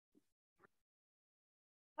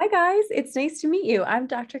Hi, guys. It's nice to meet you. I'm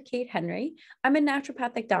Dr. Kate Henry. I'm a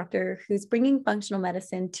naturopathic doctor who's bringing functional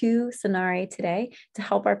medicine to Sonare today to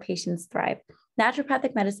help our patients thrive.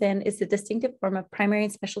 Naturopathic medicine is a distinctive form of primary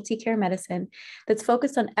and specialty care medicine that's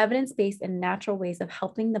focused on evidence-based and natural ways of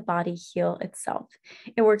helping the body heal itself.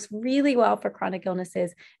 It works really well for chronic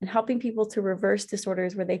illnesses and helping people to reverse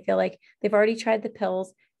disorders where they feel like they've already tried the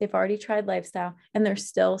pills, they've already tried lifestyle, and they're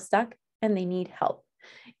still stuck and they need help.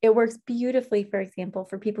 It works beautifully, for example,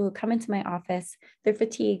 for people who come into my office, they're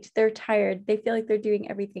fatigued, they're tired, they feel like they're doing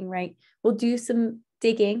everything right. We'll do some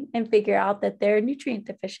digging and figure out that they're nutrient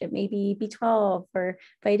deficient, maybe B12 or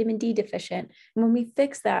vitamin D deficient. And when we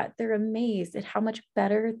fix that, they're amazed at how much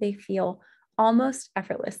better they feel almost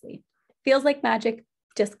effortlessly. Feels like magic,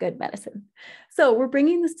 just good medicine. So we're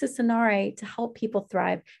bringing this to Sonare to help people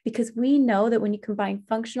thrive because we know that when you combine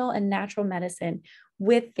functional and natural medicine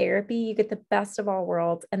with therapy, you get the best of all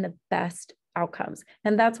worlds and the best outcomes.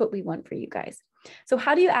 And that's what we want for you guys. So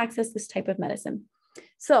how do you access this type of medicine?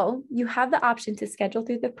 So you have the option to schedule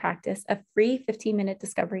through the practice a free 15-minute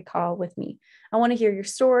discovery call with me. I want to hear your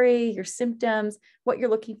story, your symptoms, what you're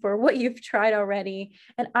looking for, what you've tried already.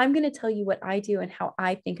 And I'm going to tell you what I do and how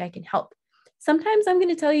I think I can help. Sometimes I'm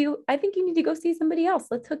going to tell you, I think you need to go see somebody else.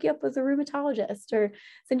 Let's hook you up with a rheumatologist or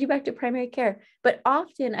send you back to primary care. But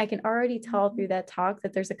often I can already tell through that talk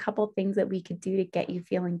that there's a couple of things that we could do to get you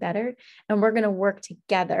feeling better. And we're going to work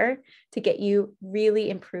together to get you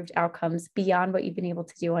really improved outcomes beyond what you've been able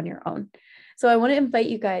to do on your own. So I want to invite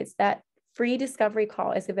you guys that free discovery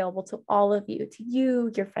call is available to all of you, to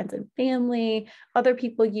you, your friends and family, other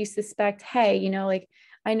people you suspect, hey, like,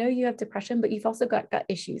 I know you have depression, but you've also got gut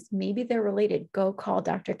issues. Maybe they're related. Go call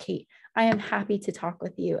Dr. Kate. I am happy to talk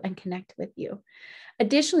with you and connect with you.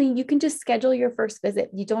 Additionally, you can just schedule your first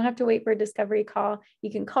visit. You don't have to wait for a discovery call.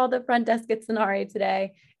 You can call the front desk at Sonare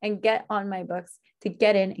today and get on my books to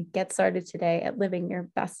get in and get started today at living your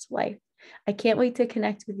best life. I can't wait to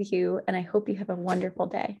connect with you, and I hope you have a wonderful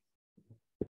day.